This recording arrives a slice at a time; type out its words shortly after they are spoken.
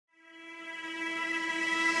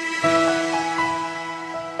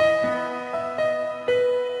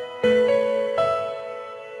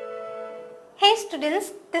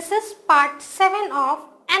this is part 7 of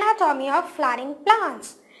Anatomy of Flowering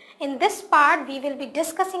Plants. In this part, we will be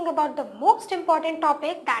discussing about the most important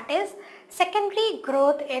topic, that is secondary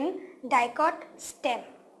growth in dicot stem.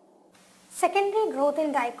 Secondary growth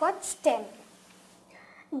in dicot stem.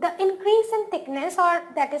 The increase in thickness, or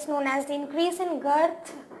that is known as the increase in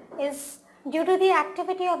girth, is due to the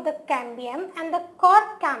activity of the cambium and the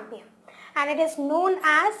cork-cambium, and it is known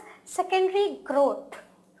as secondary growth.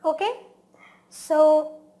 Okay,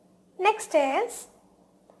 so next is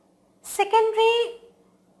secondary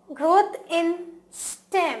growth in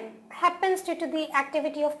stem happens due to the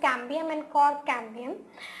activity of cambium and cork-cambium,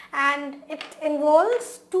 and it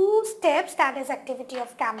involves two steps, that is activity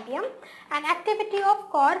of cambium and activity of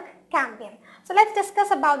cork-cambium. So let's discuss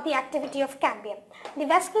about the activity of cambium. The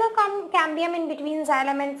vascular cambium in between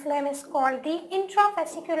xylem and phloem is called the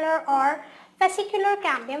intravesicular or vesicular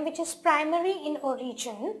cambium, which is primary in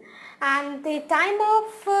origin, and the time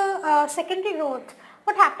of secondary growth,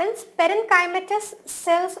 what happens? Parenchymatous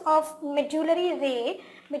cells of medullary ray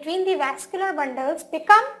between the vascular bundles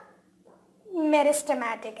become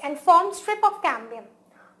meristematic and form strip of cambium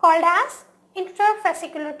called as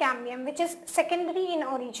intravesicular cambium, which is secondary in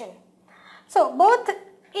origin. So both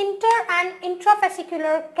inter and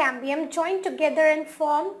intravesicular cambium join together and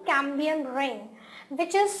form cambium ring,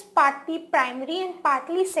 which is partly primary and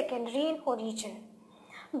partly secondary in origin.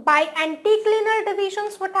 By anticlinal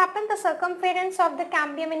divisions, what happened? The circumference of the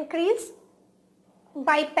cambium increased.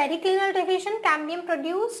 By periclinal division, cambium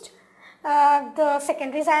produced the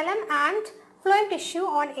secondary xylem and phloem tissue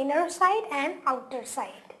on inner side and outer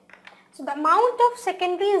side. So the amount of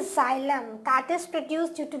secondary xylem that is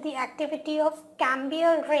produced due to the activity of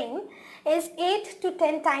cambial ring is 8 to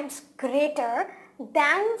 10 times greater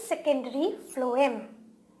than secondary phloem.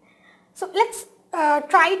 So let's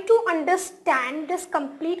try to understand this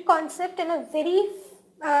complete concept in a very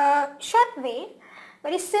short way,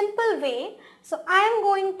 very simple way. So I am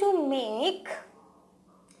going to make,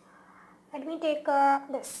 let me take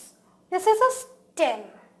this. This is a stem.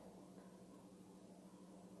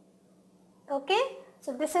 Okay,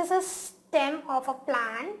 so this is a stem of a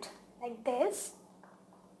plant like this.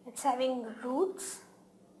 It's having roots.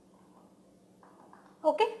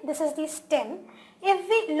 Okay, this is the stem. If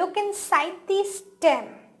we look inside the stem,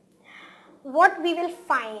 what we will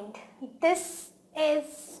find? This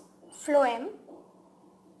is phloem,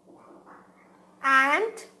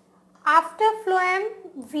 and after phloem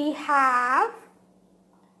we have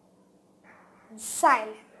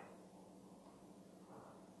xylem.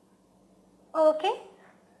 Okay,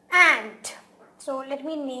 and so let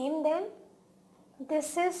me name them.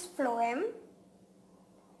 This is phloem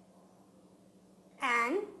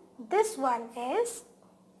and this one is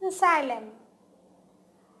xylem,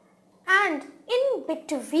 and in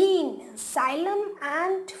between xylem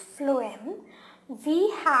and phloem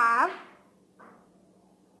we have